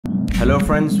Hello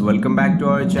friends, welcome back to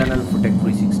our channel Tech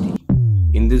 360.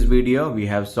 In this video, we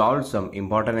have solved some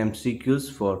important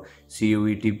MCQs for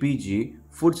CUET PG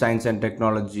Food Science and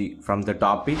Technology from the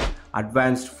topic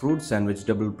Advanced Fruits and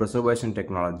Vegetable Preservation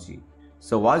Technology.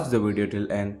 So watch the video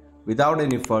till end. Without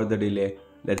any further delay,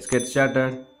 let's get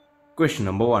started. Question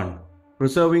number 1.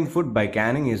 Preserving food by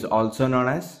canning is also known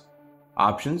as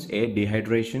options A.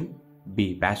 Dehydration,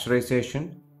 B.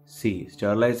 Pasteurization, C.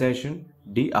 Sterilization,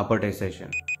 D.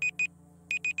 Appertization.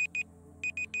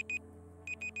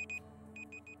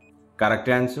 Correct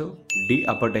answer D.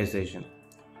 Appertization.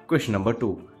 Question number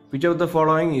 2. Which of the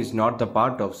following is not the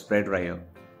part of spray dryer?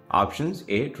 Options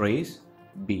A. Trays,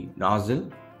 B.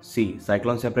 Nozzle, C.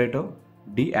 Cyclone separator,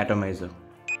 D. Atomizer.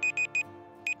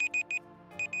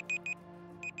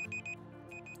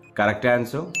 Correct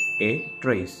answer A.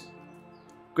 Trays.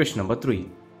 Question number 3.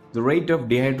 The rate of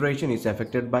dehydration is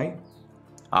affected by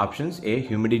options A.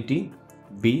 Humidity,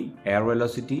 B. Air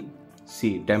velocity,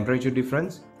 C. Temperature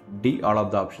difference, D. All of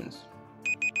the options.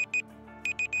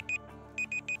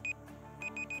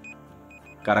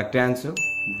 Correct answer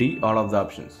D. All of the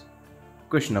options.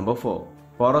 Question number 4.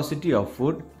 Porosity of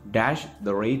food dash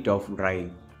the rate of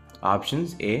drying.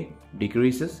 Options A.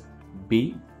 Decreases,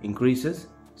 B. Increases,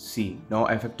 C. No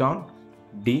effect on,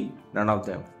 D. None of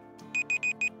them.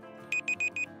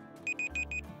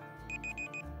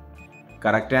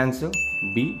 Correct answer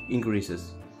B.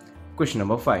 Increases. Question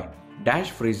number 5. Dash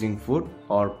freezing food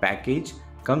or package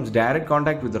comes direct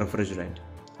contact with the refrigerant.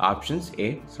 Options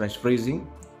A. Slush freezing,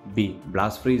 B.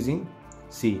 Blast freezing,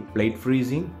 C. Plate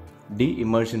freezing, D.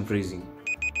 Immersion freezing.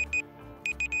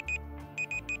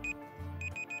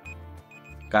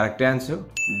 Correct answer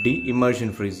D.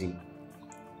 Immersion freezing.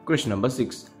 Question number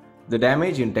 6. The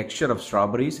damage in texture of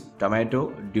strawberries, tomato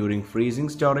during freezing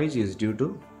storage is due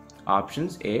to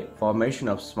options A. Formation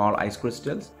of small ice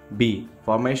crystals, B.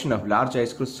 Formation of large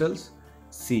ice crystals,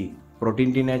 C.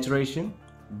 Protein denaturation,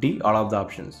 D. All of the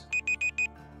options.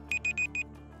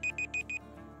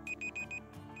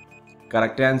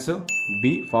 Correct answer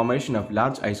B. Formation of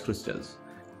large ice crystals.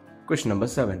 Question number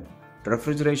 7.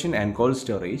 Refrigeration and cold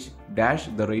storage dash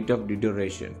the rate of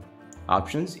deterioration.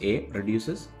 Options A.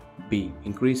 Reduces, B.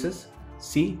 Increases,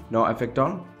 C. No effect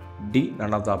on, D.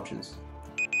 None of the options.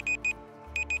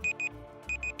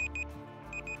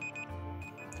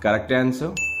 Correct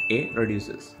answer A.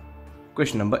 Reduces.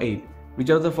 Question number 8. Which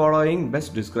of the following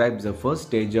best describes the first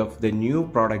stage of the new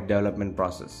product development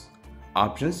process?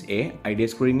 Options A. Idea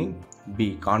screening,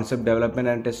 B. Concept development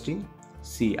and testing,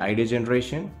 C. Idea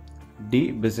generation,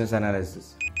 D. Business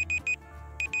analysis.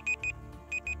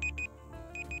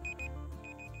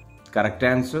 Correct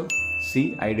answer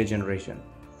C. Idea generation.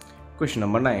 Question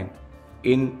number 9.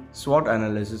 In SWOT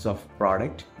analysis of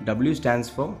product, W stands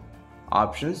for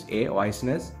options A.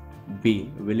 Wiseness,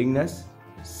 B. Willingness,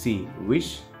 C.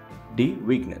 Wish, D.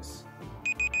 Weakness.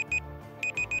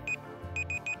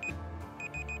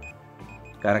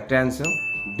 Correct answer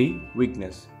D.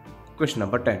 Weakness. Question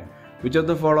number 10. Which of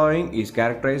the following is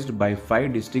characterized by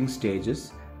 5 distinct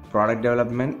stages: product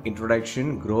development,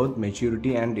 introduction, growth,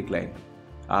 maturity and decline?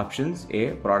 Options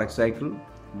A. Product cycle,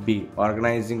 B.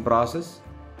 Organizing process,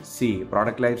 C.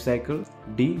 Product life cycle,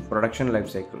 D. Production life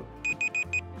cycle.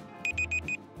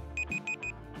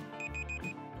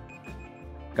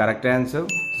 Correct answer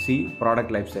C. Product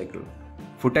life cycle.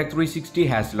 Tech 360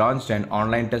 has launched an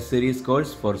online test series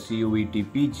course for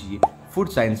CUET PG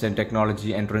Food Science and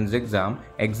Technology entrance exam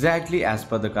exactly as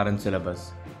per the current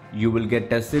syllabus. You will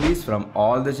get test series from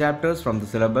all the chapters from the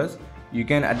syllabus. You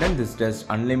can attend this test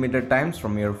unlimited times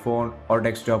from your phone or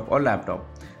desktop or laptop.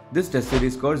 This test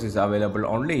series course is available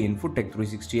only in Tech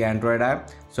 360 Android app,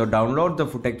 so download the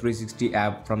Tech 360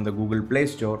 app from the Google Play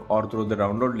Store or through the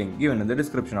download link given in the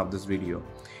description of this video.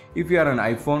 If you are an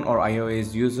iPhone or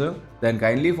iOS user, then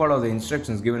kindly follow the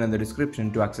instructions given in the description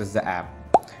to access the app.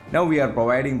 Now we are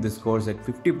providing this course at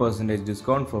 50%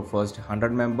 discount for first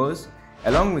 100 members.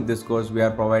 Along with this course, we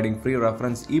are providing free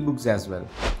reference ebooks as well.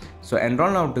 So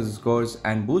enroll now to this course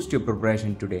and boost your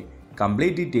preparation today.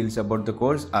 Complete details about the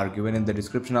course are given in the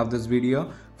description of this video.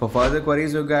 For further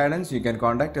queries or guidance, you can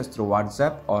contact us through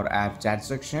WhatsApp or app chat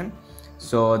section.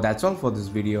 So that's all for this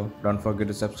video. Don't forget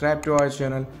to subscribe to our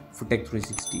channel Tech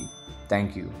 360.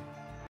 Thank you.